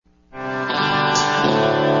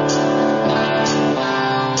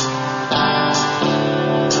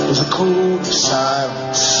code of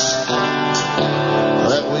silence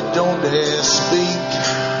that we don't dare speak.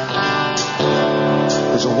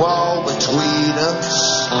 There's a wall between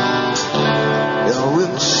us and a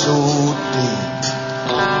river so deep.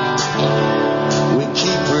 We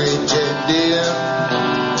keep pretending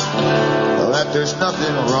that there's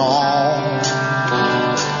nothing wrong.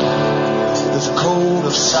 There's a code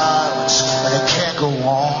of silence and it can't go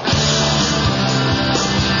on.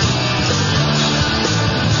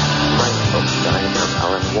 I am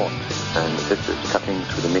Alan Watt, and this is Cutting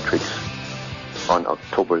Through the Matrix on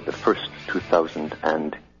October the 1st,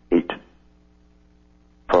 2008.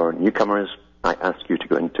 For newcomers, I ask you to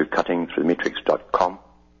go into cuttingthroughthematrix.com.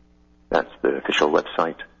 That's the official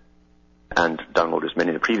website, and download as many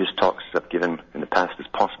of the previous talks I've given in the past as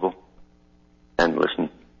possible, and listen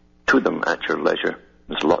to them at your leisure.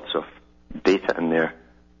 There's lots of data in there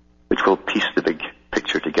which will piece the big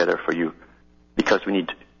picture together for you, because we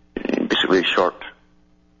need basically short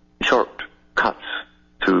cuts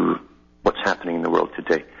to what's happening in the world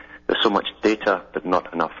today. There's so much data, but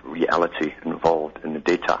not enough reality involved in the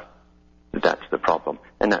data. That's the problem,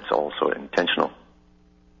 and that's also intentional.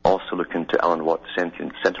 Also look into Alan Watt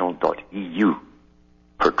Sentinel.eu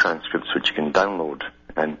for transcripts which you can download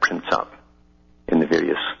and print up in the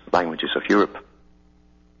various languages of Europe.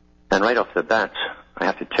 And right off the bat, I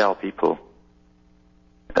have to tell people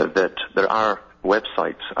that there are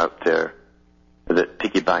websites out there that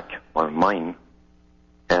piggyback on mine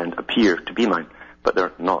and appear to be mine, but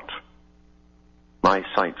they're not. My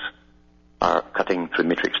sites are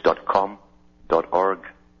cuttingthroughthematrix.com, .org,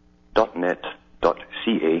 .net,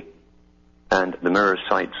 .ca, and the mirror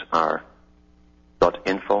sites are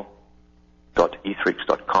 .info,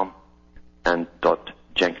 .ethrix.com, and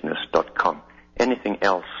 .jenkins.com. Anything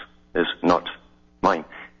else is not mine.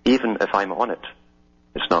 Even if I'm on it,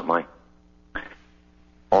 it's not mine.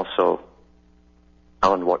 Also,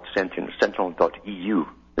 Alan Watt Sentinel.eu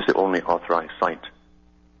is the only authorized site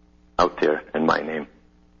out there in my name.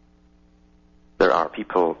 There are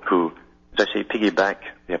people who, as I say, piggyback,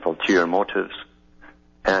 they have ulterior motives,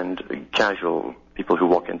 and casual people who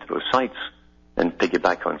walk into those sites and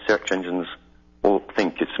piggyback on search engines will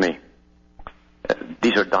think it's me.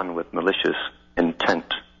 These are done with malicious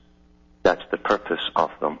intent. That's the purpose of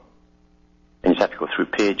them. And you have to go through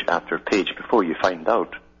page after page before you find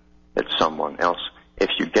out it's someone else. If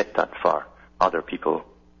you get that far, other people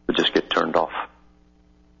will just get turned off.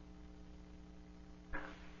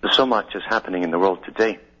 So much is happening in the world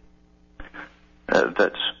today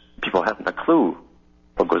that people haven't a clue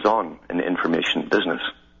what goes on in the information business.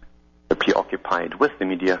 They're preoccupied with the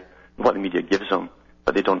media, what the media gives them,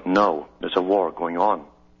 but they don't know there's a war going on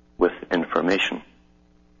with information.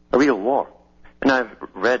 A real war. And I've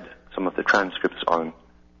read some of the transcripts on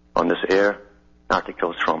this air,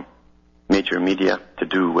 articles from major media to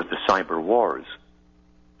do with the cyber wars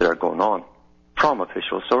that are going on from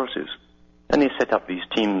official sources. And they set up these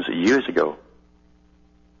teams years ago.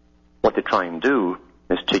 What they try and do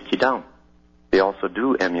is take you down. They also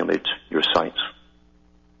do emulate your sites.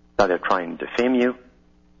 Now they're trying to defame you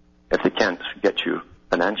if they can't get you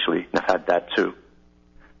financially, and I've had that too.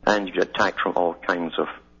 And you get attacked from all kinds of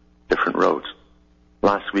different roads.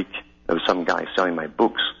 Last week, there was some guy selling my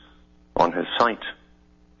books on his site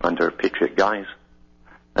under Patriot Guys,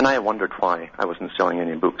 and I wondered why I wasn't selling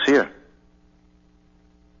any books here.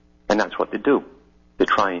 And that's what they do. They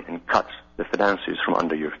try and cut the finances from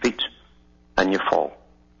under your feet, and you fall.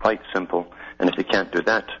 Quite simple. And if they can't do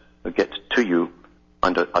that, they'll get to you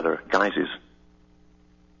under other guises.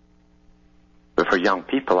 But for young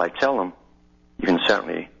people, I tell them, you can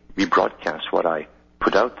certainly rebroadcast what I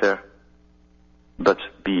put out there, but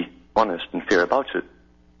be honest and fair about it,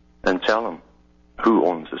 and tell them who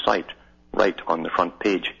owns the site right on the front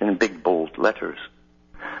page in big bold letters.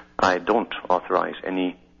 I don't authorize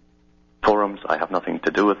any forums. I have nothing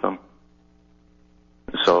to do with them.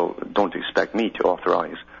 So don't expect me to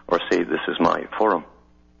authorize or say this is my forum.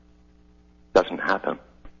 Doesn't happen.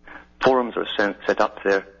 Forums are set up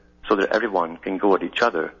there so that everyone can go at each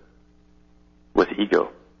other with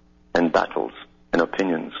ego and battles and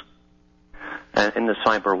opinions. And in the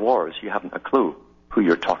cyber wars, you haven't a clue who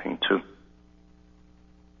you're talking to.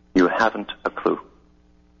 You haven't a clue.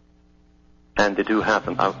 And they do have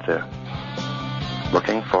them out there,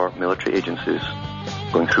 working for military agencies,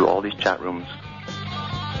 going through all these chat rooms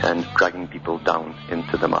and dragging people down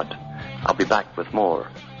into the mud. I'll be back with more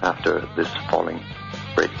after this falling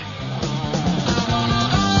break.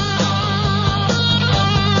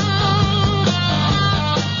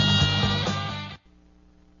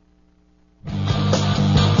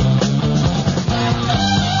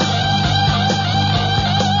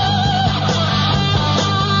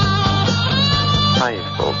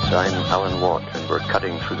 what, and we're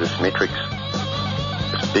cutting through this matrix,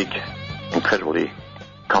 this big, incredibly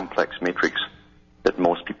complex matrix that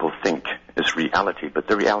most people think is reality, but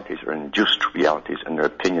the realities are induced realities, and their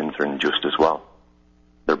opinions are induced as well.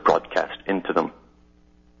 They're broadcast into them,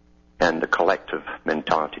 and the collective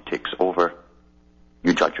mentality takes over.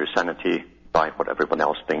 You judge your sanity by what everyone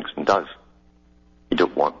else thinks and does. You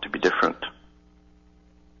don't want to be different.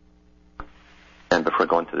 And before I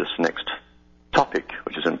go on to this next topic,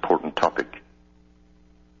 which is an important topic,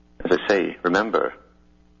 as I say, remember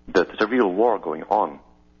that there's a real war going on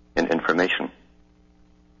in information.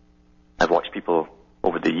 I've watched people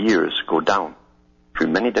over the years go down through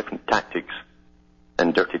many different tactics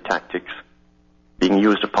and dirty tactics being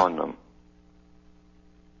used upon them.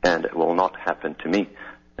 And it will not happen to me.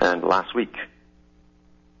 And last week,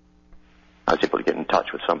 I was able to get in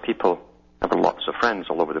touch with some people. I have lots of friends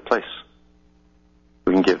all over the place.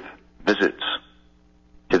 We can give visits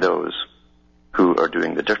to those who are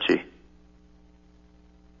doing the dirty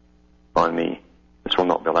on me. This will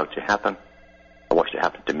not be allowed to happen. I watched it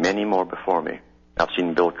happen to many more before me. I've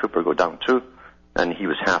seen Bill Cooper go down too, and he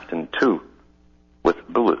was halved in two with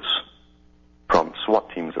bullets from SWAT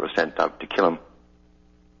teams that were sent out to kill him.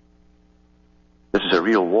 This is a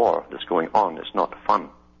real war that's going on. It's not fun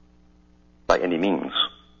by any means.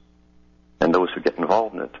 And those who get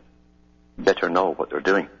involved in it better know what they're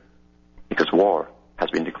doing, because war has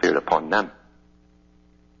been declared upon them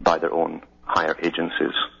by their own higher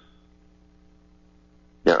agencies.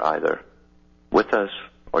 They're either with us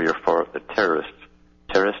or you're for the terrorists.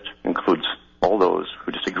 Terrorist includes all those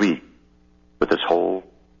who disagree with this whole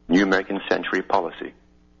new American century policy.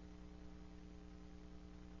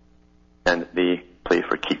 And they play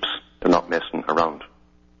for keeps. They're not messing around.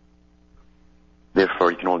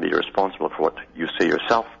 Therefore, you can only be responsible for what you say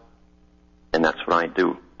yourself, and that's what I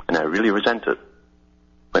do. And I really resent it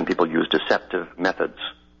when people use deceptive methods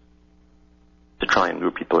to try and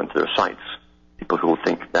lure people into their sites, people who will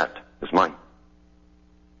think that is mine.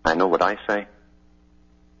 I know what I say,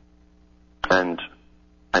 and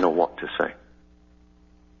I know what to say.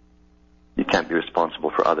 You can't be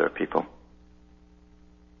responsible for other people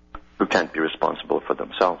who can't be responsible for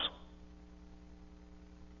themselves.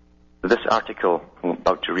 This article I'm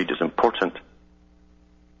about to read is important,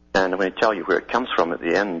 and I'm going to tell you where it comes from at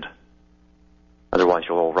the end. Otherwise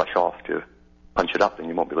you'll all rush off to punch it up and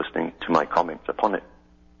you won't be listening to my comments upon it.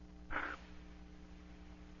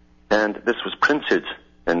 And this was printed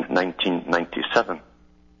in 1997.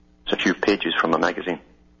 It's a few pages from a magazine.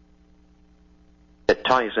 It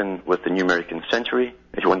ties in with the New American Century.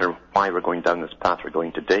 If you wonder why we're going down this path we're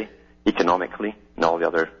going today, economically, and all the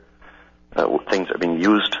other things that are being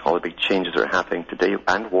used, all the big changes that are happening today,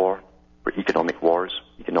 and war, for economic wars,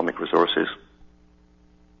 economic resources.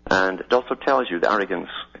 And it also tells you the arrogance,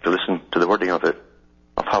 if you listen to the wording of it,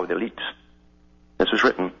 of how the elite. This was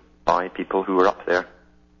written by people who were up there.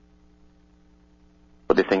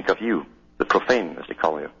 What they think of you, the profane, as they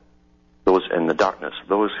call you, those in the darkness,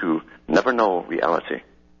 those who never know reality.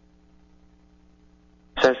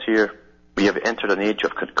 It says here, we have entered an age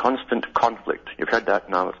of constant conflict. You've heard that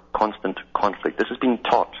now, it's constant conflict. This is being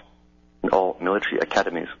taught in all military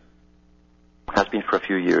academies. It has been for a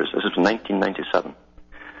few years. This is 1997.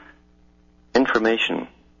 Information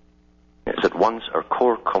is at once our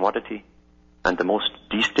core commodity and the most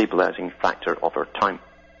destabilizing factor of our time.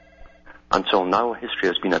 Until now, history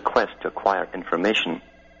has been a quest to acquire information.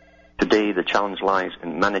 Today, the challenge lies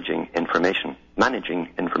in managing information. Managing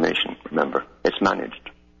information, remember, it's managed.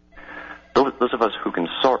 Those of us who can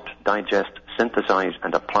sort, digest, synthesize,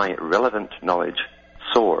 and apply relevant knowledge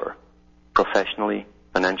soar professionally,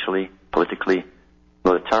 financially, politically,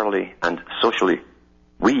 militarily, and socially.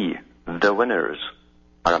 We, the winners,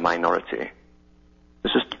 are a minority.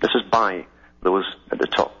 This is by those at the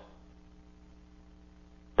top.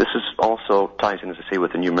 This is also ties in, as I say,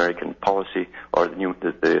 with the New American policy or the New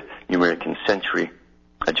American Century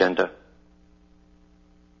agenda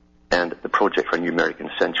and the project for a New American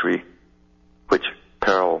Century, which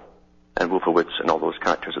Pearl and Wolfowitz and all those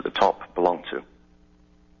characters at the top belong to.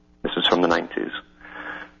 This is from the 90s.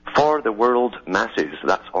 For the world masses,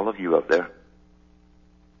 that's all of you out there,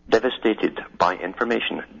 devastated by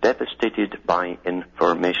information,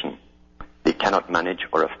 they cannot manage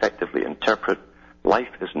or effectively interpret. Life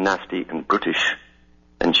is nasty and brutish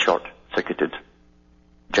and short-circuited.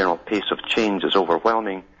 General pace of change is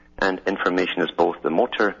overwhelming, and information is both the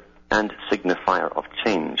motor and signifier of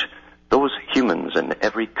change. Those humans in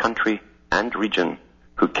every country and region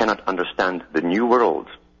who cannot understand the new world,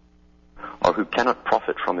 or who cannot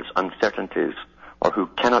profit from its uncertainties, or who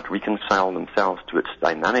cannot reconcile themselves to its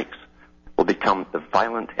dynamics, will become the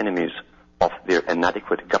violent enemies of their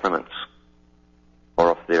inadequate governments, or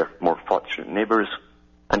of their more fortunate neighbors,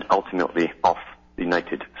 and ultimately of the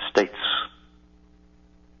United States.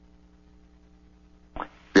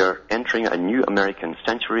 We are entering a new American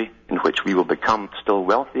century in which we will become still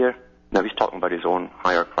wealthier. Now he's talking about his own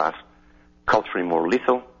higher class. Culturally more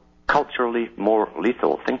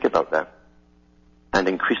lethal. Think about that. And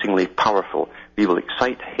increasingly powerful. We will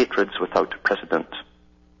excite hatreds without precedent.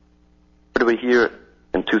 What do we hear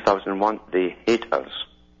in 2001? They hate us.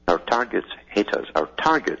 Our targets hate us. Our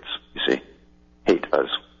targets, you see, hate us.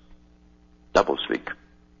 Doublespeak.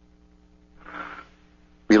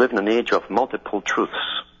 We live in an age of multiple truths.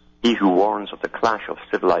 He who warns of the clash of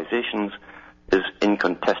civilizations is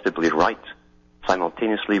incontestably right.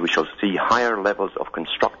 Simultaneously, we shall see higher levels of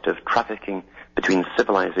constructive trafficking between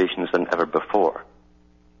civilizations than ever before.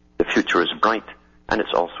 The future is bright, and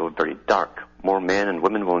it's also very dark. More men and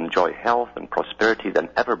women will enjoy health and prosperity than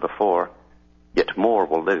ever before, yet more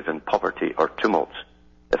will live in poverty or tumult,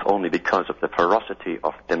 if only because of the ferocity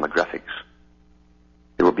of demographics.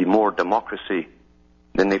 There will be more democracy.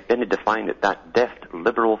 Then they define it, that deft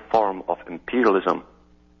liberal form of imperialism,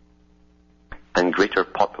 and greater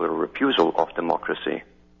popular refusal of democracy.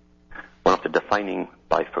 One of the defining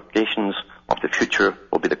bifurcations of the future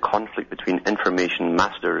will be the conflict between information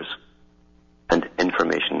masters and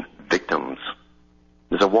information victims.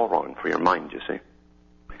 There's a war on for your mind, you see.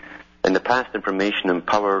 In the past, information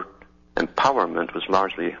empowerment was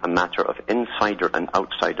largely a matter of insider and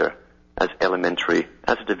outsider, as elementary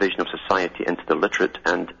as a division of society into the literate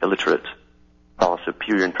and illiterate, while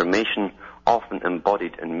superior information, often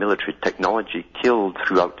embodied in military technology, killed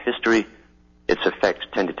throughout history. Its effects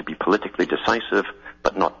tended to be politically decisive,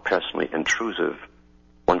 but not personally intrusive,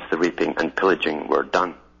 once the raping and pillaging were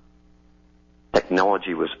done.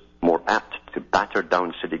 Technology was more apt to batter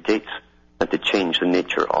down city gates than to change the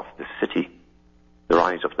nature of the city. The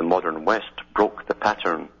rise of the modern West broke the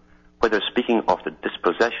pattern, whether speaking of the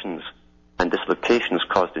dispossessions and dislocations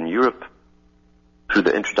caused in Europe through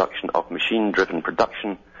the introduction of machine-driven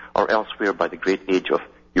production, or elsewhere by the great age of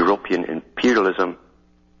European imperialism.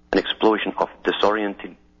 An explosion of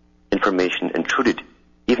disorienting information intruded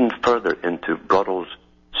even further into Brodel's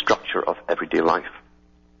structure of everyday life.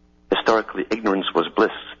 Historically, ignorance was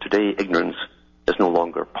bliss. Today, ignorance is no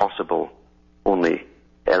longer possible, only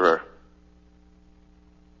error.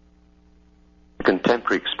 The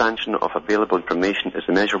contemporary expansion of available information is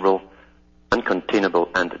immeasurable, uncontainable,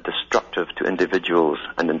 and destructive to individuals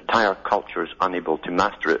and entire cultures unable to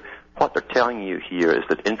master it. What they're telling you here is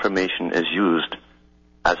that information is used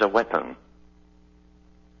as a weapon.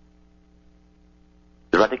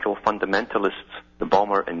 The radical fundamentalists, the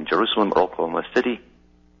bomber in Jerusalem or Oklahoma City,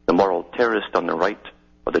 the moral terrorist on the right,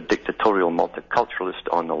 or the dictatorial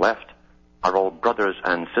multiculturalist on the left, are all brothers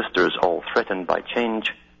and sisters, all threatened by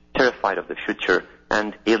change, terrified of the future,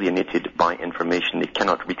 and alienated by information they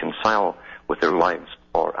cannot reconcile with their lives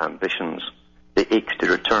or ambitions. They ache to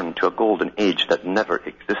return to a golden age that never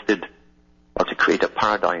existed, or to create a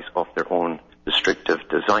paradise of their own restrictive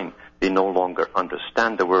design. They no longer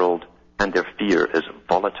understand the world, and their fear is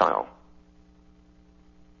volatile.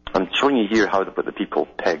 I'm showing you here how to put the people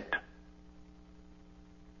pegged.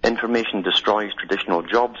 Information destroys traditional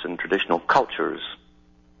jobs and traditional cultures.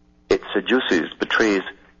 It seduces, betrays,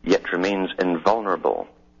 yet remains invulnerable.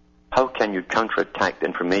 How can you counterattack the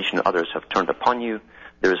information others have turned upon you?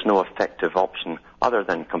 There is no effective option other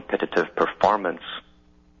than competitive performance.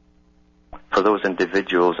 For those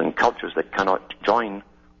individuals and cultures that cannot join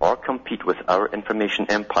or compete with our information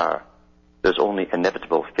empire, there's only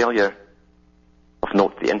inevitable failure. Of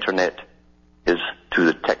note, the Internet is to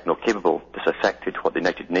the techno-capable disaffected what the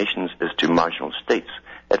United Nations is to marginal states.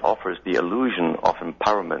 It offers the illusion of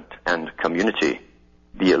empowerment and community.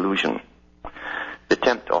 The illusion. The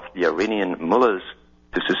attempt of the Iranian mullahs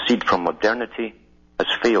to secede from modernity has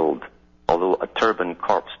failed, although a turban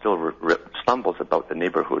corpse still stumbles about the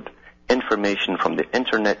neighborhood. Information from the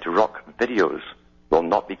Internet to rock videos will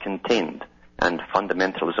not be contained, and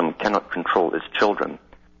fundamentalism cannot control its children.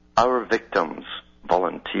 Our victims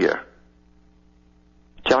volunteer.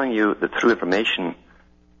 Telling you that through information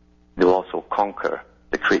they will also conquer.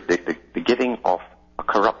 The giving of a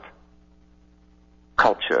corrupt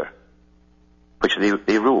culture which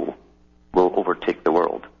they rule will overtake the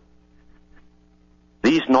world.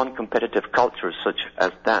 These non-competitive cultures, such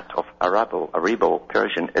as that of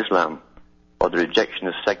Arabo-Persian Islam, or the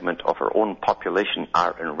rejectionist segment of our own population,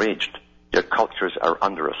 are enraged. Their cultures are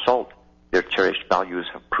under assault. Their cherished values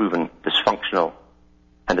have proven dysfunctional,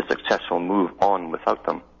 and a successful move on without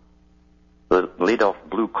them. The laid-off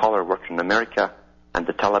blue-collar worker in America and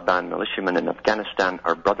the Taliban militiamen in Afghanistan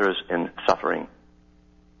are brothers in suffering.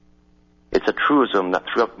 It's a truism that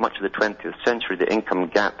throughout much of the 20th century, the income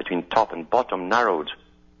gap between top and bottom narrowed,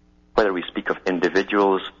 whether we speak of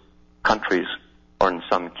individuals, countries, or in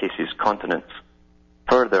some cases continents.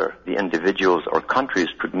 Further, the individuals or countries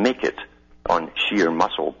could make it on sheer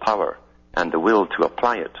muscle power and the will to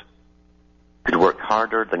apply it. Could work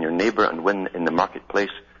harder than your neighbor and win in the marketplace.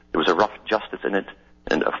 There was a rough justice in it,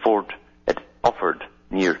 and it offered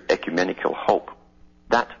near ecumenical hope.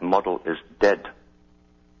 That model is dead.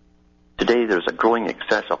 Today there's a growing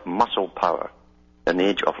excess of muscle power, an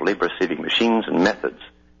age of labor-saving machines and methods.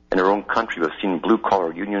 In our own country, we've seen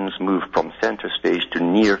blue-collar unions move from center stage to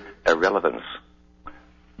near irrelevance.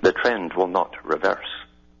 The trend will not reverse.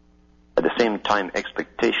 At the same time,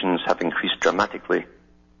 expectations have increased dramatically.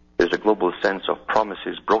 There's a global sense of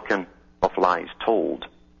promises broken, of lies told.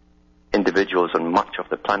 Individuals on much of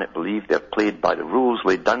the planet believe they have played by the rules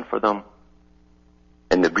laid down for them.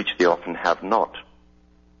 In the breach, they often have not,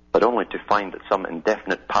 but only to find that some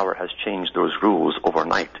indefinite power has changed those rules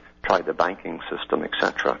overnight. Try the banking system,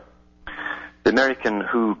 etc. The American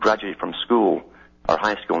who graduated from school or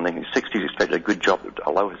high school in the 1960s expected a good job that would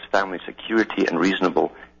allow his family security and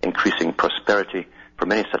reasonable increasing prosperity. For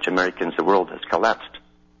many such Americans, the world has collapsed,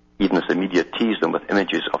 even as the media tease them with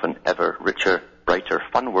images of an ever richer, brighter,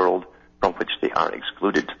 fun world from which they are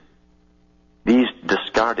excluded. These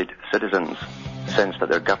discarded citizens sense that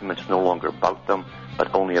their government is no longer about them,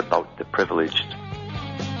 but only about the privileged.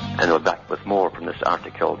 And I'll back with more from this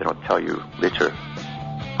article, then I'll tell you later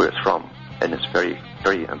where it's from. And it's very,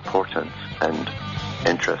 very important and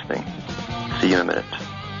interesting. See you in a minute.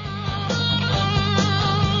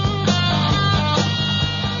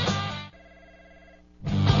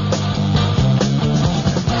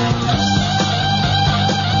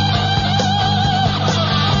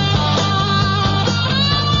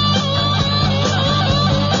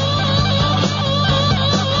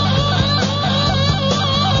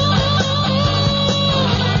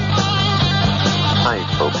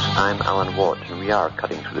 I'm Alan Watt, and we are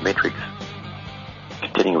cutting through the matrix,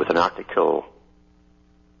 continuing with an article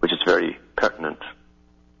which is very pertinent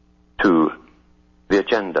to the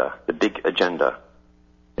agenda, the big agenda.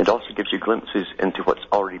 It also gives you glimpses into what's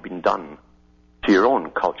already been done to your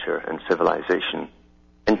own culture and civilization,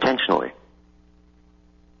 intentionally,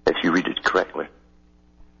 if you read it correctly.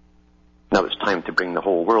 Now it's time to bring the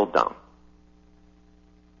whole world down.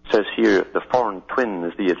 It says here, the foreign twin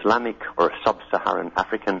is the Islamic or sub-Saharan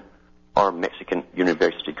African or Mexican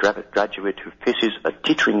university graduate who faces a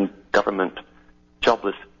teetering government,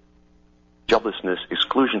 joblessness,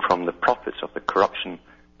 exclusion from the profits of the corruption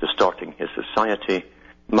distorting his society,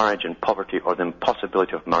 marriage and poverty or the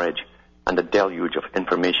impossibility of marriage, and a deluge of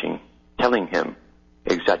information telling him,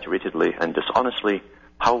 exaggeratedly and dishonestly,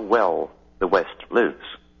 how well the West lives.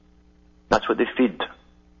 That's what they feed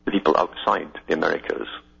the people outside the Americas.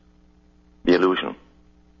 The illusion.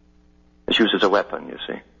 It's used as a weapon, you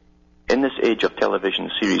see. In this age of television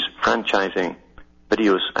series, franchising,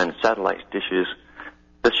 videos, and satellite dishes,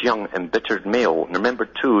 this young embittered male, and remember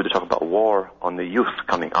too, they talk about war on the youth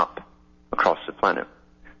coming up across the planet.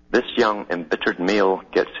 This young embittered male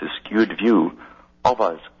gets his skewed view of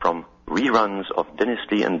us from reruns of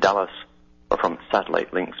Dynasty in Dallas or from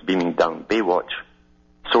satellite links beaming down Baywatch,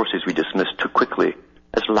 sources we dismiss too quickly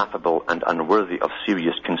as laughable and unworthy of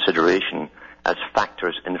serious consideration as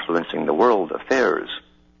factors influencing the world affairs.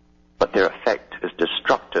 But their effect is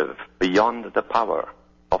destructive beyond the power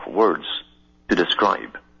of words to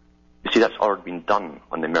describe. You see, that's already been done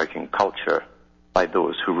on the American culture by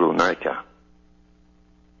those who rule America.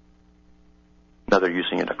 Now they're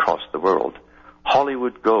using it across the world.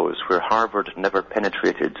 Hollywood goes where Harvard never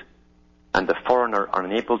penetrated, and the foreigner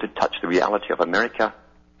unable to touch the reality of America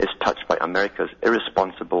is touched by America's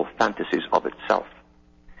irresponsible fantasies of itself.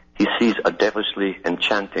 He sees a devilishly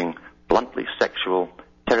enchanting, bluntly sexual,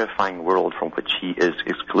 terrifying world from which he is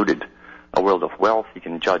excluded, a world of wealth he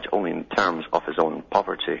can judge only in terms of his own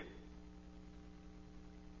poverty.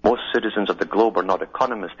 Most citizens of the globe are not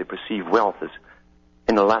economists. They perceive wealth as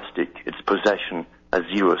inelastic, its possession a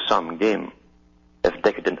zero-sum game. If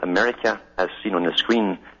decadent America, as seen on the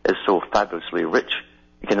screen, is so fabulously rich,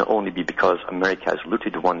 it can only be because America has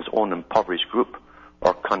looted one's own impoverished group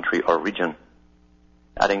or country or region.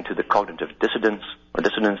 Adding to the cognitive dissonance,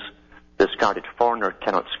 the discarded foreigner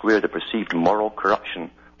cannot square the perceived moral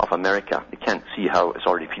corruption of America. He can't see how it's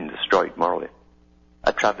already been destroyed morally.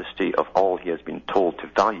 A travesty of all he has been told to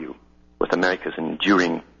value with America's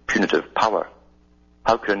enduring punitive power.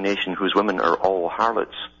 How could a nation whose women are all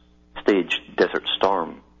harlots stage Desert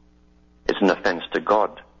Storm? It's an offense to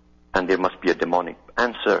God, and there must be a demonic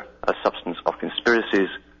answer, a substance of conspiracies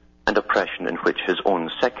and oppression in which his own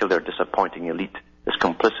secular, disappointing elite is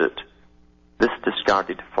complicit. This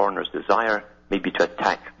discarded foreigner's desire may be to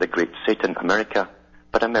attack the great Satan, America,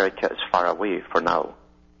 but America is far away for now.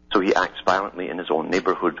 So he acts violently in his own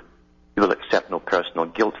neighborhood. He will accept no personal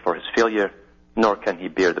guilt for his failure, nor can he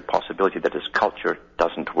bear the possibility that his culture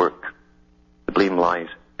doesn't work. The blame lies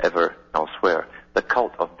ever elsewhere. The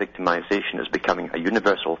cult of victimization is becoming a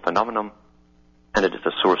universal phenomenon, and it is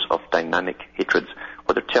a source of dynamic hatreds.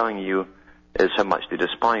 What they're telling you is how much they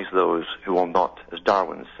despise those who will not, as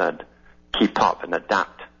Darwin said, keep up and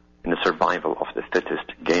adapt in the survival of the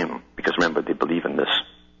fittest game, because remember, they believe in this.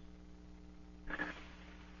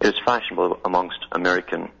 It is fashionable amongst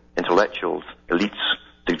American intellectuals, elites,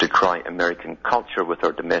 to decry American culture with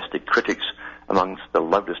our domestic critics amongst the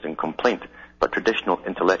loudest in complaint, but traditional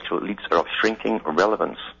intellectual elites are of shrinking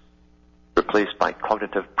relevance, replaced by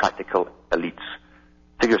cognitive, practical elites.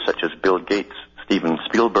 Figures such as Bill Gates, Steven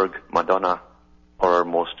Spielberg, Madonna, or our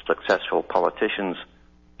most successful politicians,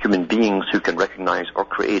 human beings who can recognize or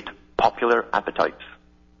create popular appetites,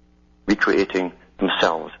 recreating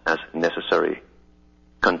themselves as necessary.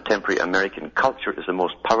 Contemporary American culture is the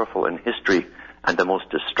most powerful in history and the most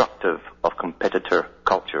destructive of competitor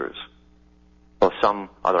cultures. While some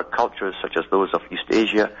other cultures, such as those of East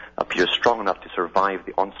Asia, appear strong enough to survive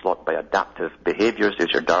the onslaught by adaptive behaviors,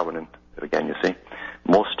 there's your Darwin again, you see,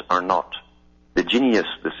 most are not. The genius,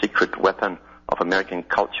 the secret weapon of American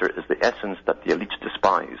culture is the essence that the elites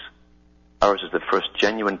despise. Ours is the first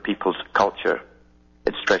genuine people's culture.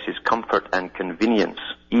 It stresses comfort and convenience,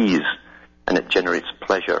 ease, and it generates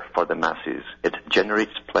pleasure for the masses. It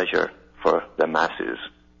generates pleasure for the masses.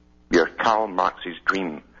 We are Karl Marx's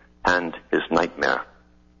dream and his nightmare.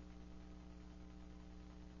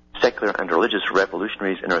 Secular and religious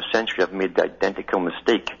revolutionaries in our century have made the identical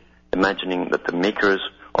mistake, imagining that the makers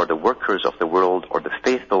or the workers of the world or the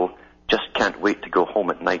faithful just can't wait to go home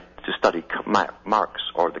at night to study Marx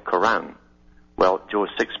or the Quran. Well, Joe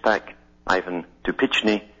Sixpack, Ivan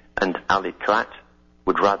Tupichny, and Ali Krat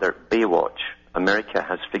would rather Baywatch. America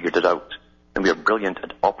has figured it out, and we are brilliant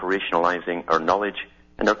at operationalizing our knowledge,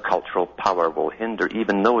 and our cultural power will hinder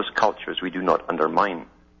even those cultures we do not undermine.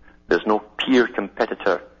 There's no peer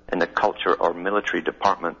competitor in the culture or military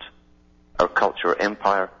department. Our culture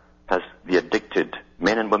empire has the addicted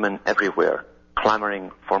men and women everywhere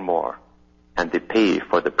clamoring for more, and they pay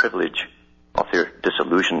for the privilege of their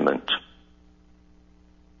disillusionment.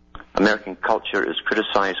 American culture is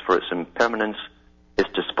criticized for its impermanence, its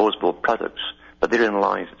disposable products, but therein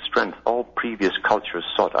lies its strength. All previous cultures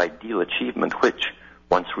sought ideal achievement which,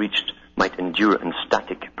 once reached, might endure in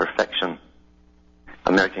static perfection.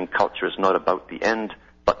 American culture is not about the end,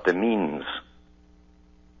 but the means.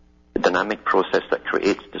 The dynamic process that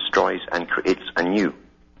creates, destroys, and creates anew.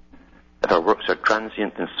 If our works are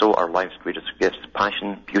transient, then so are life's greatest gifts,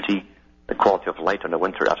 passion, beauty, the quality of light on a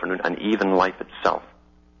winter afternoon, and even life itself.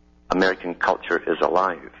 American culture is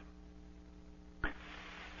alive.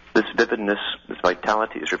 This vividness, this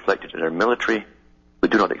vitality is reflected in our military. We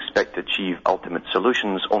do not expect to achieve ultimate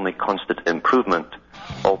solutions, only constant improvement.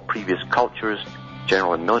 All previous cultures,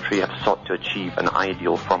 general and military, have sought to achieve an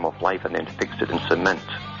ideal form of life and then fix it in cement.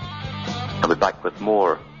 I'll be back with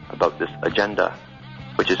more about this agenda,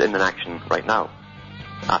 which is in action right now,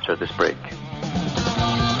 after this break.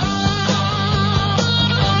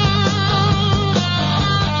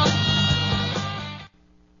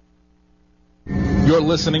 You're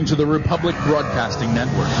listening to the Republic Broadcasting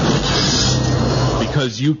Network,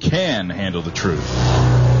 because you can handle the truth.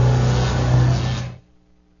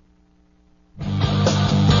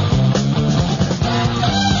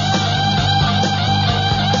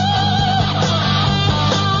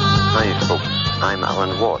 Hi folks, I'm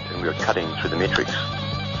Alan Watt, and we're cutting through the matrix.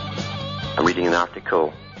 I'm reading an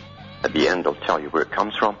article. At the end I'll tell you where it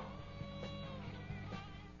comes from.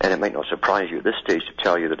 And it might not surprise you at this stage to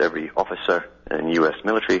tell you that every officer in the U.S.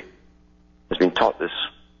 military has been taught this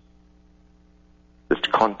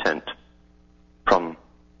content from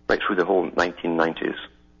right through the whole 1990s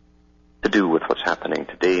to do with what's happening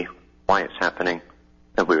today, why it's happening,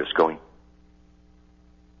 and where it's going.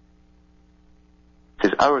 It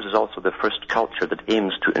says ours is also the first culture that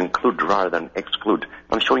aims to include rather than exclude.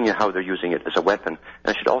 I'm showing you how they're using it as a weapon.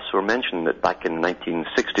 And I should also mention that back in the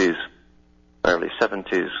 1960s, early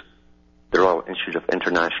 70s, the Royal Institute of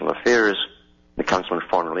International Affairs, the Council on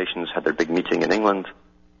Foreign Relations had their big meeting in England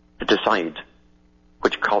to decide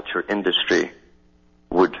which culture industry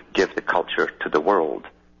would give the culture to the world.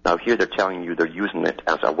 Now here they're telling you they're using it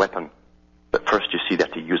as a weapon, but first you see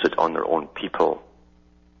that to use it on their own people,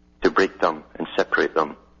 to break them and separate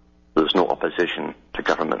them There's no opposition to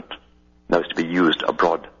government. Now it's to be used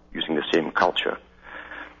abroad using the same culture.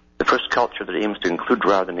 The first culture that aims to include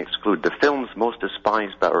rather than exclude. The films most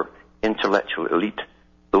despised by our intellectual elite,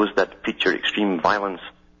 those that feature extreme violence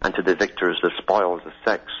and to the victors the spoils of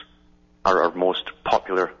sex, are our most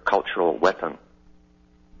popular cultural weapon,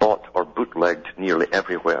 bought or bootlegged nearly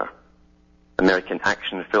everywhere. American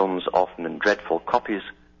action films, often in dreadful copies,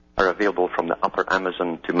 are available from the Upper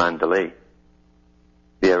Amazon to Mandalay.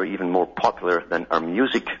 They are even more popular than our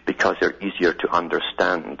music because they're easier to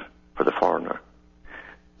understand for the foreigner.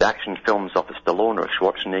 The action films of Stallone or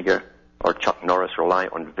Schwarzenegger or Chuck Norris rely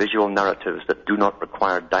on visual narratives that do not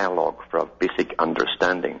require dialogue for a basic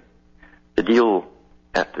understanding. They deal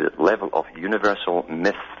at the level of universal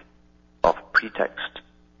myth, of pretext,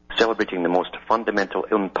 celebrating the most fundamental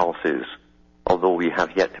impulses, although we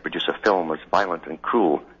have yet to produce a film as violent and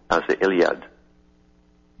cruel as the Iliad.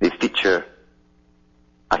 They feature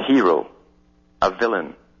a hero, a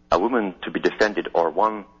villain, a woman to be defended or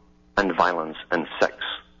won, and violence and sex.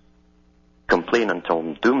 Complain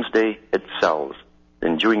until doomsday, it sells. The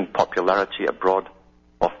enduring popularity abroad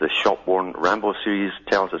of the shop-worn Rambo series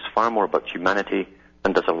tells us far more about humanity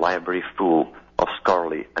than does a library full of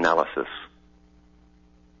scholarly analysis.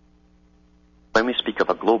 When we speak of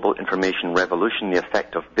a global information revolution, the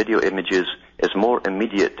effect of video images is more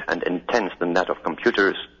immediate and intense than that of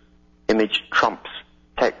computers. Image trumps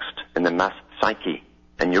text in the mass psyche.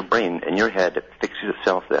 In your brain, in your head, it fixes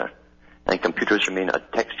itself there. And computers remain a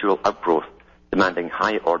textual outgrowth, demanding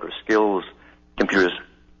high-order skills. Computers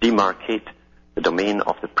demarcate the domain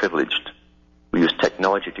of the privileged. We use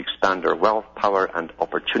technology to expand our wealth, power, and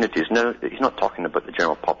opportunities. Now, he's not talking about the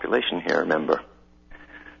general population here, remember.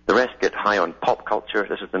 The rest get high on pop culture.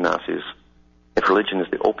 This is the Nazis. If religion is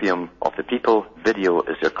the opium of the people, video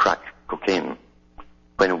is their crack cocaine.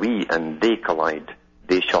 When we and they collide,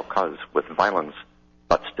 they shock us with violence,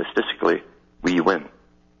 but statistically, we win.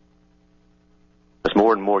 As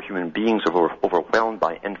more and more human beings are overwhelmed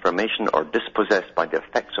by information or dispossessed by the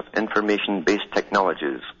effects of information-based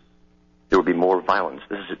technologies, there will be more violence.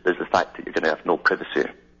 This is the fact that you're going to have no privacy.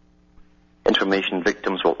 Information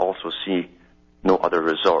victims will also see no other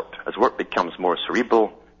resort. As work becomes more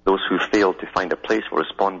cerebral, those who fail to find a place will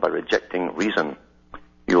respond by rejecting reason.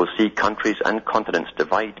 You will see countries and continents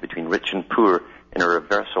divide between rich and poor in a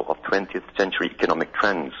reversal of 20th century economic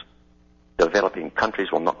trends. Developing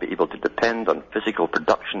countries will not be able to depend on physical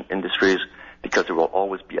production industries because there will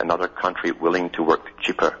always be another country willing to work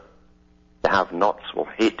cheaper. The have-nots will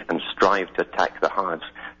hate and strive to attack the haves.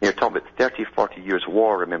 You're talking about 30, 40 years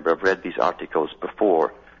war. Remember, I've read these articles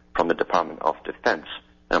before from the Department of Defense.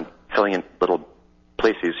 And I'm filling in little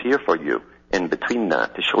places here for you in between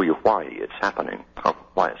that to show you why it's happening, or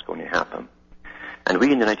why it's going to happen. And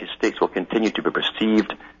we in the United States will continue to be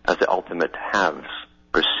perceived as the ultimate haves.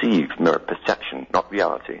 Perceived, mere perception, not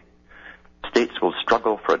reality. States will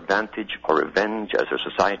struggle for advantage or revenge as their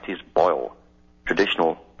societies boil.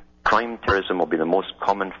 Traditional crime, terrorism will be the most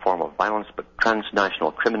common form of violence, but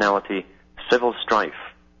transnational criminality, civil strife,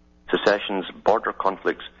 secessions, border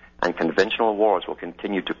conflicts, and conventional wars will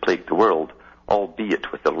continue to plague the world,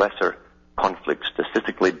 albeit with the lesser conflicts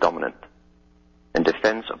statistically dominant. In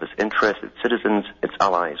defense of its interests, its citizens, its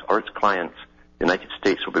allies, or its clients, the United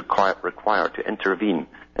States will be required to intervene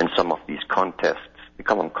in some of these contests. We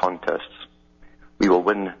call them contests. We will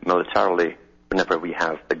win militarily whenever we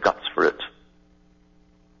have the guts for it.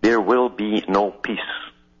 There will be no peace.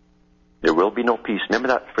 There will be no peace. Remember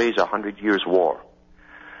that phrase, 100 years war.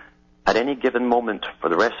 At any given moment for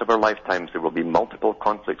the rest of our lifetimes, there will be multiple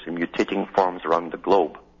conflicts in mutating forms around the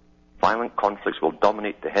globe. Violent conflicts will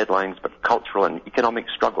dominate the headlines, but cultural and economic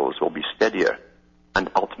struggles will be steadier and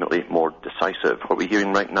ultimately more decisive. What we're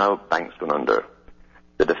hearing right now, banks going under.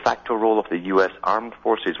 The de facto role of the U.S. armed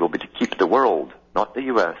forces will be to keep the world, not the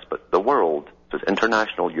U.S., but the world, so it's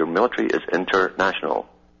international. Your military is international.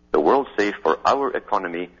 The world safe for our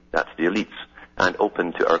economy, that's the elites, and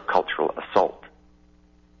open to our cultural assault.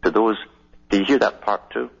 To those, do you hear that part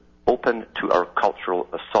too? Open to our cultural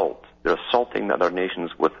assault. They're assaulting the other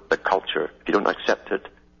nations with the culture. If you don't accept it,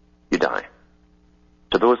 you die.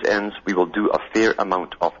 To those ends, we will do a fair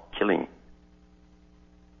amount of killing.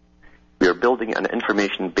 We are building an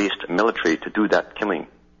information-based military to do that killing.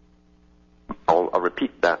 I'll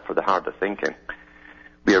repeat that for the hard of thinking.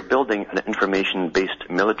 We are building an information-based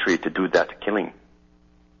military to do that killing.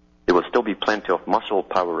 There will still be plenty of muscle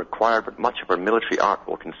power required, but much of our military art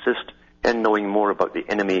will consist in knowing more about the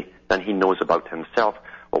enemy than he knows about himself,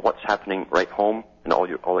 or what's happening right home in all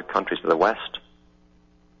the countries of the West.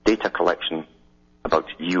 Data collection about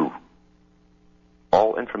you.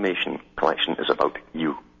 All information collection is about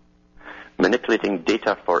you. manipulating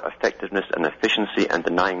data for effectiveness and efficiency and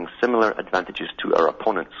denying similar advantages to our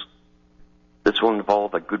opponents. This will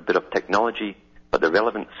involve a good bit of technology, but the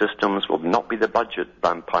relevant systems will not be the budget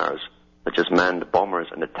vampires, such as manned bombers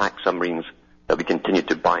and attack submarines that we continue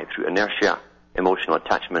to buy through inertia, emotional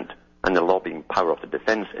attachment, and the lobbying power of the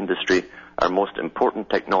defense industry. Our most important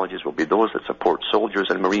technologies will be those that support soldiers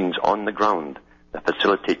and marines on the ground, that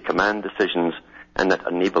facilitate command decisions, and that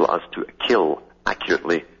enable us to kill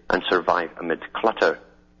accurately and survive amid clutter,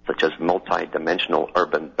 such as multi-dimensional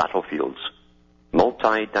urban battlefields.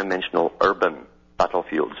 Multi-dimensional urban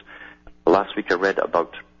battlefields. Last week I read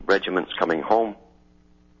about regiments coming home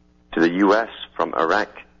to the U.S. from Iraq,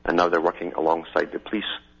 and now they're working alongside the police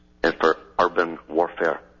for urban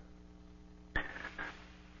warfare.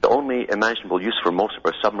 The only imaginable use for most of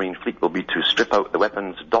our submarine fleet will be to strip out the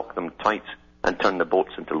weapons, dock them tight, and turn the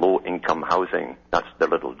boats into low-income housing. That's their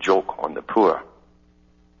little joke on the poor.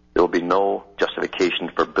 There will be no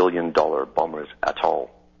justification for billion-dollar bombers at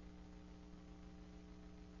all.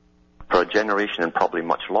 For a generation and probably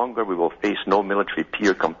much longer, we will face no military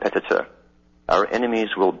peer competitor. Our enemies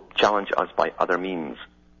will challenge us by other means.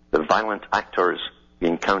 The violent actors we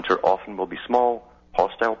encounter often will be small,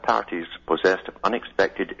 hostile parties possessed of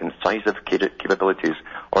unexpected, incisive capabilities,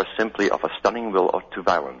 or simply of a stunning will to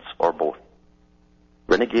violence, or both.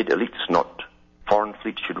 Renegade elites, not foreign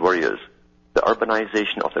fleets, should worry us. The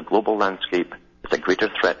urbanization of the global landscape is a greater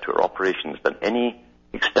threat to our operations than any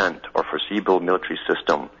extant or foreseeable military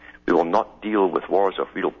system. We will not deal with wars of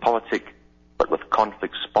realpolitik, but with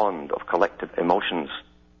conflicts spawned of collective emotions,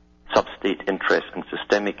 sub-state interest, and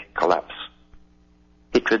systemic collapse.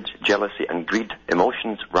 Hatred, jealousy, and greed,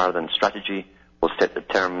 emotions rather than strategy, will set the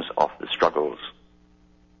terms of the struggles.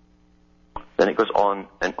 Then it goes on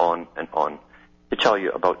and on and on to tell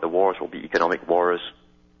you about the wars will be economic wars,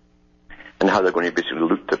 and how they're going to basically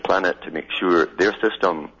loot the planet to make sure their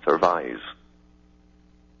system survives.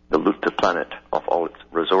 They'll loot the planet of all its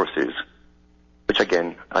resources, which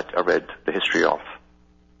again, I read the history of,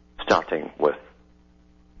 starting with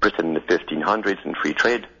Britain in the 1500s and free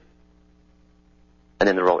trade, and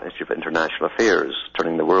in the Royal Institute of International Affairs,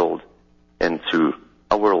 turning the world into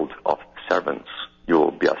a world of servants. You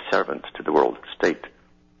will be a servant to the world state.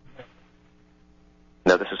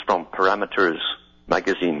 Now this is from Parameters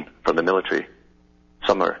magazine from the military,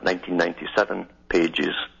 summer 1997,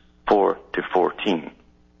 pages 4 to 14.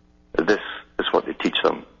 This is what they teach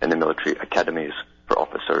them in the military academies for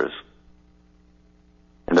officers.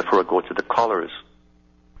 And before I go to the callers,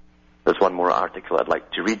 there's one more article I'd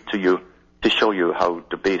like to read to you to show you how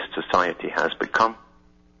debased society has become.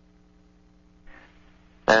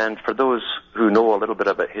 And for those who know a little bit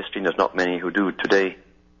about history, and there's not many who do today,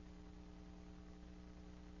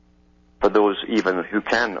 for those even who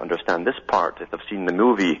can understand this part, if they've seen the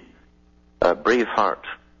movie Braveheart,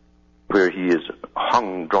 where he is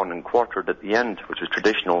hung, drawn and quartered at the end, which was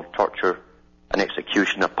traditional torture, an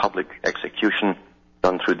execution, a public execution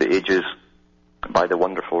done through the ages by the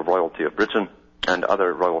wonderful royalty of Britain and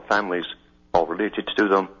other royal families, all related to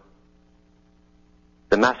them.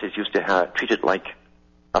 The masses used to treat it like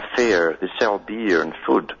a fair. They sell beer and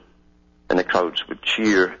food, and the crowds would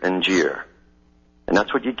cheer and jeer. And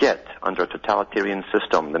that's what you get under a totalitarian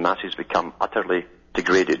system. The masses become utterly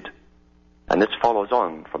degraded. And this follows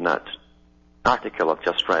on from that article I've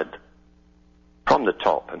just read, from the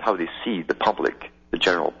top, and how they see the public, the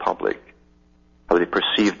general public, how they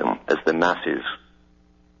perceive them as the masses,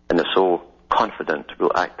 and they're so confident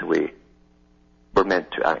we'll act the way we're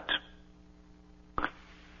meant to act.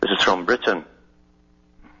 This is from Britain,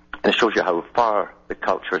 and it shows you how far the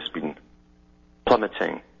culture has been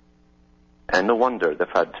plummeting. And no wonder they've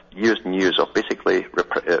had years and years of basically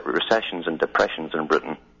recessions and depressions in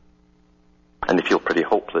Britain. And they feel pretty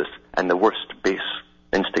hopeless, and the worst base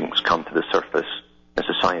instincts come to the surface in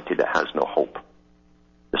a society that has no hope.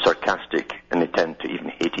 They're sarcastic, and they tend to even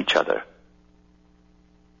hate each other.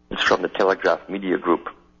 It's from the Telegraph Media Group.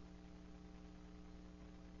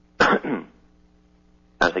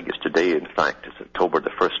 I think it's today, in fact. It's October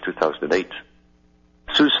the 1st, 2008.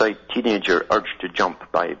 Suicide teenager urged to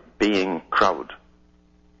jump by baying crowd.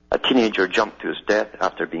 A teenager jumped to his death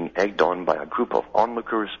after being egged on by a group of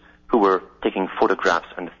onlookers who were taking photographs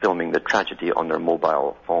and filming the tragedy on their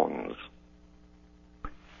mobile phones.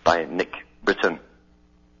 By Nick Britton.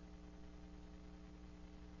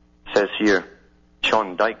 It says here,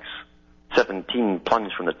 Sean Dykes, 17,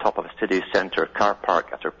 plunged from the top of a city centre car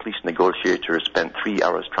park after police negotiators spent 3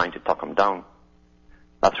 hours trying to talk him down.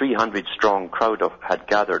 A 300-strong crowd had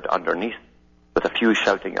gathered underneath, with a few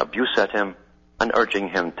shouting abuse at him and urging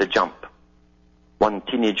him to jump. One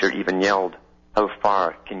teenager even yelled, "How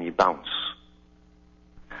far can you bounce?"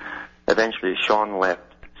 Eventually, Sean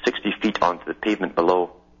leapt 60 feet onto the pavement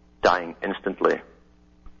below, dying instantly.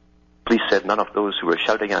 Police said none of those who were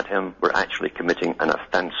shouting at him were actually committing an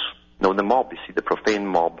offence. No, the mob, you see, the profane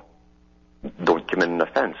mob don't commit an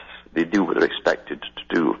offence. They do what they're expected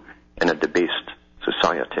to do in a debased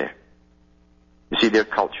society. You see, their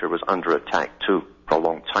culture was under attack too for a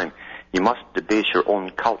long time. You must debase your own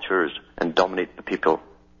cultures and dominate the people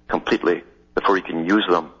completely before you can use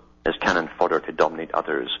them as cannon fodder to dominate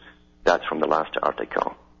others. That's from the last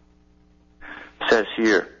article. It says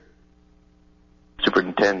here,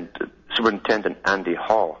 Superintendent Andy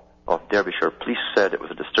Hall of Derbyshire Police said it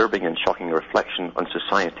was a disturbing and shocking reflection on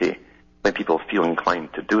society when people feel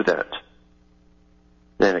inclined to do that.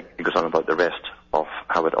 Then it goes on about the rest of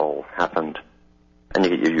how it all happened. And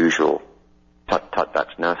you get your usual tut,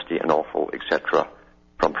 that's nasty and awful, etc.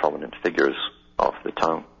 from prominent figures of the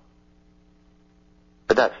town.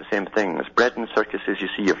 But that's the same thing. As bread and circuses, you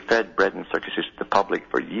see, you've fed bread and circuses to the public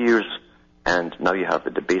for years, and now you have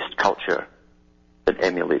the debased culture that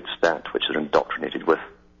emulates that which they're indoctrinated with.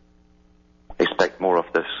 Expect more of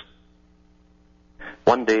this.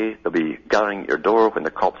 One day they'll be gathering at your door when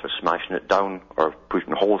the cops are smashing it down or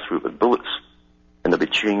putting holes through it with bullets, and they'll be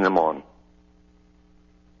cheering them on.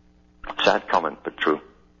 Sad comment, but true.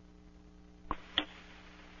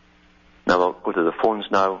 Now we'll go to the phones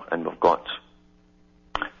now, and we've got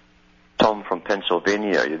Tom from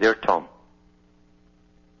Pennsylvania. Are you there, Tom?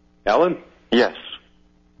 Alan? Yes.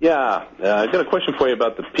 Yeah, I got a question for you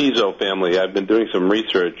about the Pizzo family. I've been doing some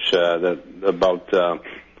research about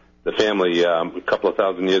the family a couple of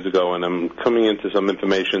thousand years ago, and I'm coming into some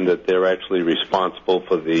information that they're actually responsible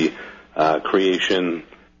for the creation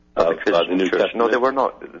of the New Testament. No, they were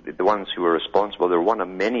not the ones who were responsible. They were one of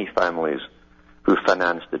many families who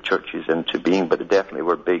financed the churches into being, but they definitely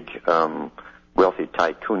were big, wealthy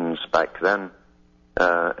tycoons back then.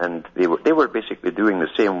 And they were basically doing the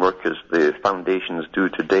same work as the foundations do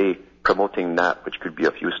today, promoting that which could be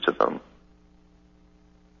of use to them.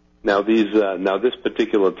 Now this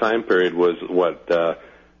particular time period was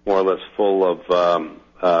more or less full of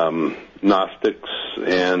Gnostics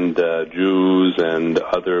and Jews and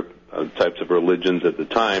other types of religions at the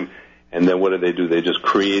time. And then what did they do? They just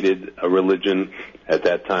created a religion at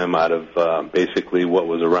that time out of basically what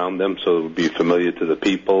was around them, so it would be familiar to the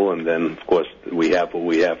people. And then, of course, we have what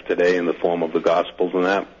we have today in the form of the Gospels and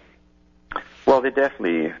that. Well, they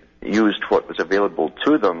definitely used what was available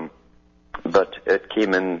to them, but it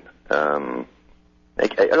came in.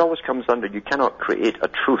 It always comes under, you cannot create a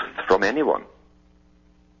truth from anyone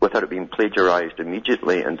without it being plagiarized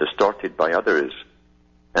immediately and distorted by others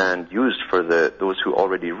and used for those who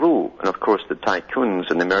already rule. And of course the tycoons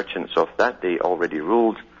and the merchants of that day already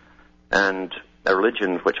ruled, and a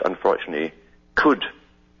religion which unfortunately could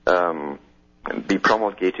be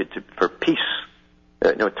promulgated for peace,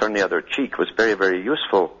 turn the other cheek, was very, very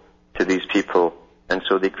useful to these people, and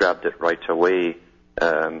so they grabbed it right away.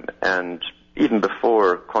 And even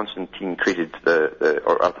before Constantine created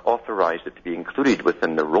or authorized it to be included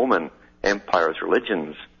within the Roman Empire's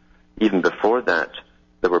religions, even before that,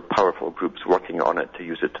 there were powerful groups working on it to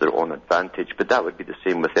use it to their own advantage. But that would be the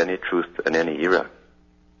same with any truth in any era.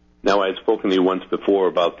 Now, I had spoken to you once before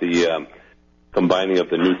about the combining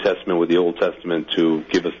of the New Testament with the Old Testament to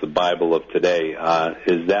give us the Bible of today.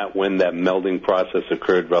 Is that when that melding process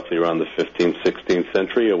occurred, roughly around the 15th, 16th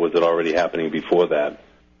century, or was it already happening before that?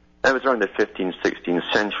 That was around the 15th,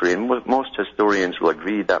 16th century, and most historians will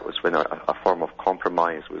agree that was when a form of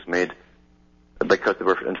compromise was made, because they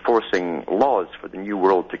were enforcing laws for the new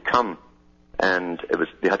world to come, and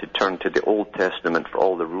they had to turn to the Old Testament for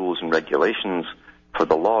all the rules and regulations for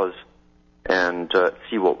the laws, and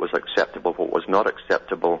see what was acceptable, what was not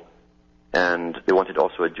acceptable. And they wanted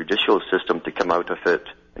also a judicial system to come out of it,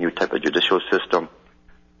 a new type of judicial system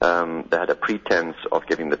that had a pretense of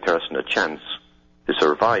giving the person a chance to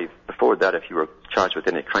survive. Before that, if you were charged with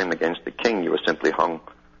any crime against the king, you were simply hung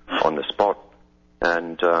on the spot.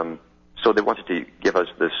 And so they wanted to give us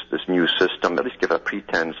this new system, at least give a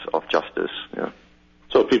pretense of justice. Yeah.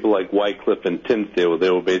 So people like Wycliffe and Tyndale, they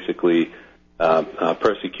were basically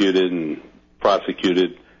persecuted and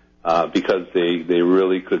prosecuted because they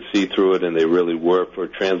really could see through it, and they really were for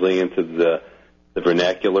translating into the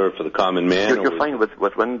vernacular for the common man. You're fine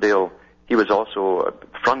with Wendell. He was also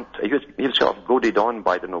he was sort of goaded on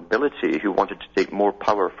by the nobility who wanted to take more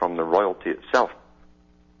power from the royalty itself,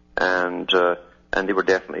 and they were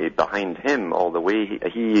definitely behind him all the way.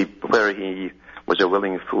 Where he was a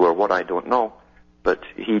willing fool or what, I don't know, but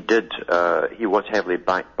he was heavily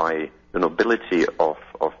backed by the nobility of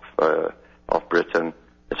Britain,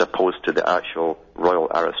 as opposed to the actual royal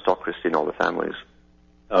aristocracy and all the families.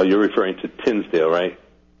 Oh, you're referring to Tinsdale, right?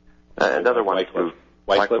 Another one.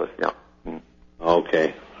 Wycliffe? Yeah. Mm.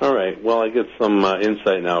 Okay. All right. Well, I get some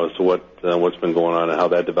insight now as to what's been going on and how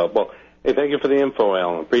that developed. Well, hey, thank you for the info,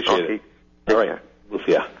 Alan. Appreciate it. Take All right. care. We'll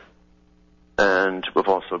see ya. And we've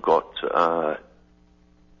also got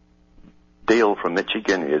Dale from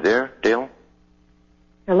Michigan. Are you there, Dale?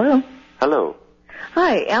 Hello. Hello.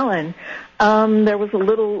 Hi, Alan. There was a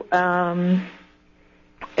little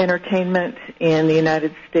entertainment in the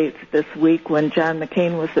United States this week when John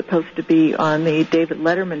McCain was supposed to be on the David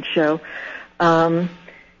Letterman show.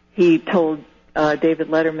 He told David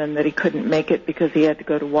Letterman that he couldn't make it because he had to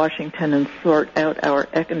go to Washington and sort out our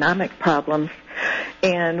economic problems.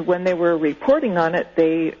 And when they were reporting on it,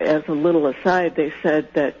 they, as a little aside, they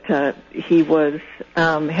said that he was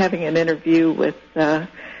having an interview with, I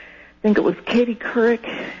think it was Katie Couric,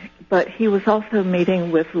 but he was also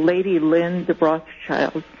meeting with Lady Lynn de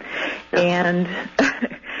Rothschild. And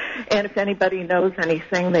and if anybody knows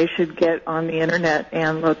anything, they should get on the Internet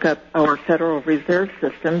and look up our Federal Reserve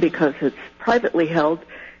System because it's privately held.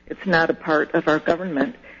 It's not a part of our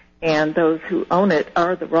government. And those who own it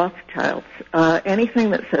are the Rothschilds.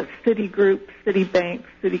 Anything that says Citigroup, Citibank,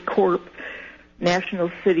 Citicorp, National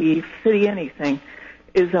City, City anything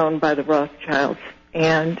is owned by the Rothschilds.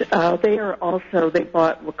 And they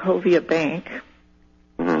bought Wachovia Bank,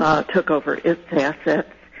 took over its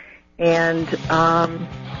assets, and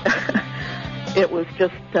it was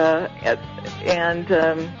just,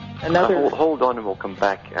 another... Hold on and we'll come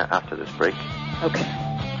back after this break. Okay.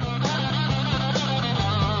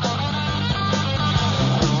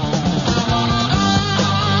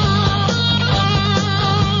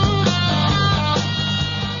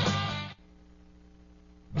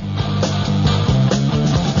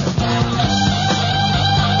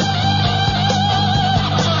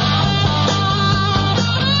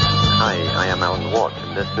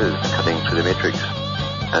 The Matrix,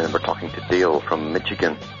 and we're talking to Dale from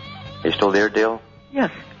Michigan. Are you still there, Dale? Yes.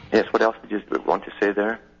 Yes, what else did you want to say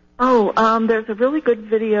there? Oh, there's a really good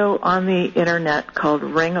video on the Internet called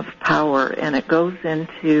Ring of Power, and it goes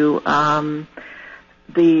into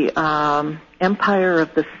the empire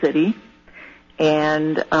of the city,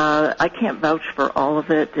 and I can't vouch for all of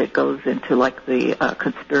it. It goes into, like, the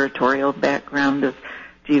conspiratorial background of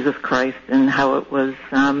Jesus Christ and how it was...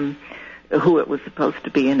 who it was supposed to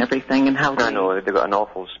be and everything, and how I know, they've got an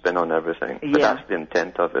awful spin on everything, but that's the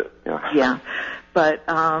intent of it. Yeah. But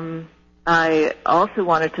I also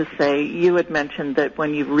wanted to say, you had mentioned that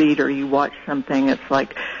when you read or you watch something, it's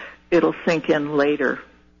like it'll sink in later,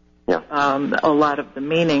 a lot of the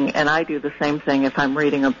meaning, and I do the same thing. If I'm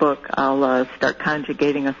reading a book, I'll start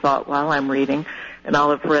conjugating a thought while I'm reading, and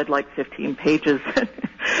I'll have read like 15 pages,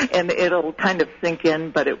 and it'll kind of sink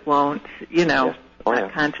in, but it won't, Yes.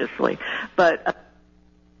 Not consciously. But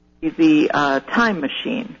the Time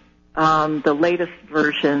Machine, the latest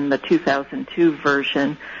version, the 2002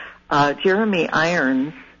 version, Jeremy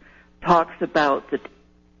Irons talks about the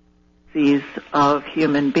tendencies of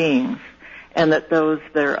human beings, and that those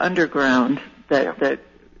that are underground, that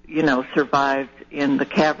survived in the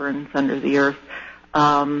caverns under the earth,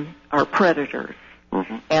 are predators.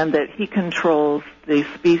 Mm-hmm. And that he controls the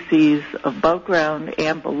species above ground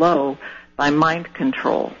and below by mind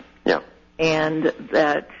control. Yeah. And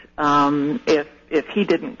that if he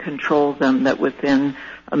didn't control them, that within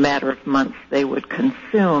a matter of months they would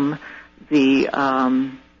consume the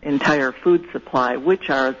entire food supply, which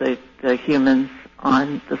are the humans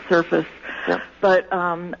on the surface. Yeah. But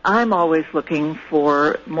I'm always looking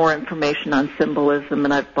for more information on symbolism,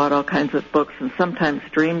 and I've bought all kinds of books, and sometimes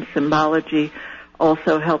dream symbology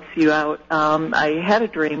also helps you out. I had a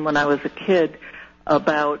dream when I was a kid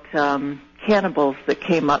about cannibals that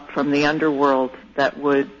came up from the underworld that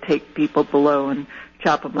would take people below and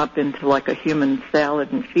chop them up into like a human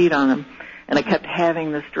salad and feed on them. And I kept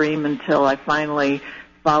having this dream until I finally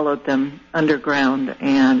followed them underground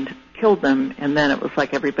and killed them, and then it was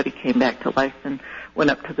like everybody came back to life and went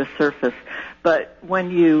up to the surface. But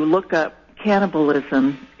when you look up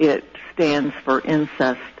cannibalism, it stands for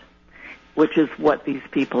incest, which is what these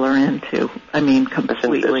people are into. I mean,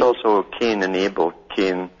 completely. It's also Cain and Abel.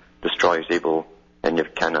 Cain destroys Abel, and you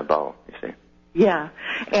have cannibal, you see. Yeah,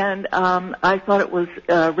 and I thought it was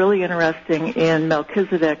really interesting in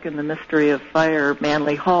Melchizedek in the Mystery of Fire,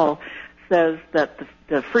 Manly Hall says that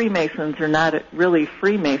the Freemasons are not really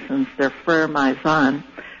Freemasons, they're Frere Mason,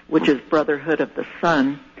 which is Brotherhood of the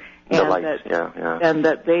Sun, and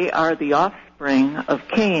that they are the offspring of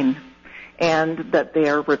Cain, and that they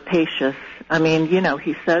are rapacious. I mean,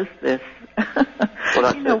 he says this.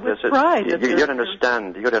 Well, that's with pride. You got to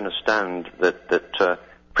understand that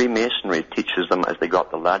Freemasonry teaches them as they go up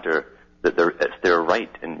the ladder that it's their right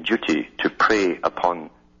and duty to prey upon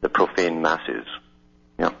the profane masses.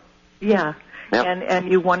 Yeah. Yeah. Yep.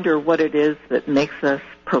 And you wonder what it is that makes us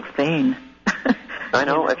profane. I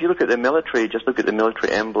know. If you look at the military, just look at the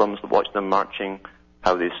military emblems, watch them marching,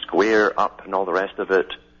 how they square up and all the rest of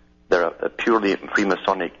it. They're a purely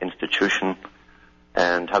Freemasonic institution,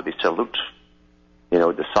 and how they salute. You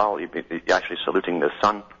know, the sal, you're actually saluting the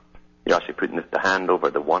sun. You're actually putting the hand over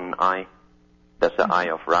the one eye. That's the eye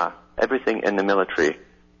of Ra. Everything in the military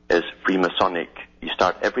is Freemasonic. You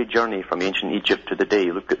start every journey from ancient Egypt to the day.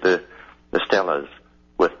 You look at the stelas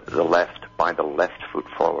with the left, by the left foot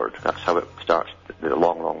forward. That's how it starts, the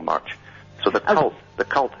long, long march. So the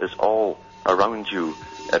cult is all around you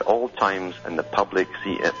at all times, and the public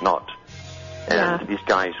see it not. And these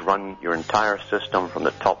guys run your entire system from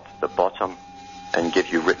the top to the bottom and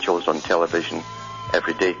give you rituals on television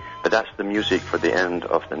every day. But that's the music for the end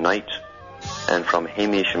of the night. And from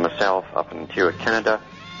Hamish and myself up in Ontario, Canada,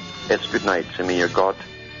 it's good night. And may your God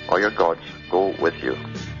or your gods go with you.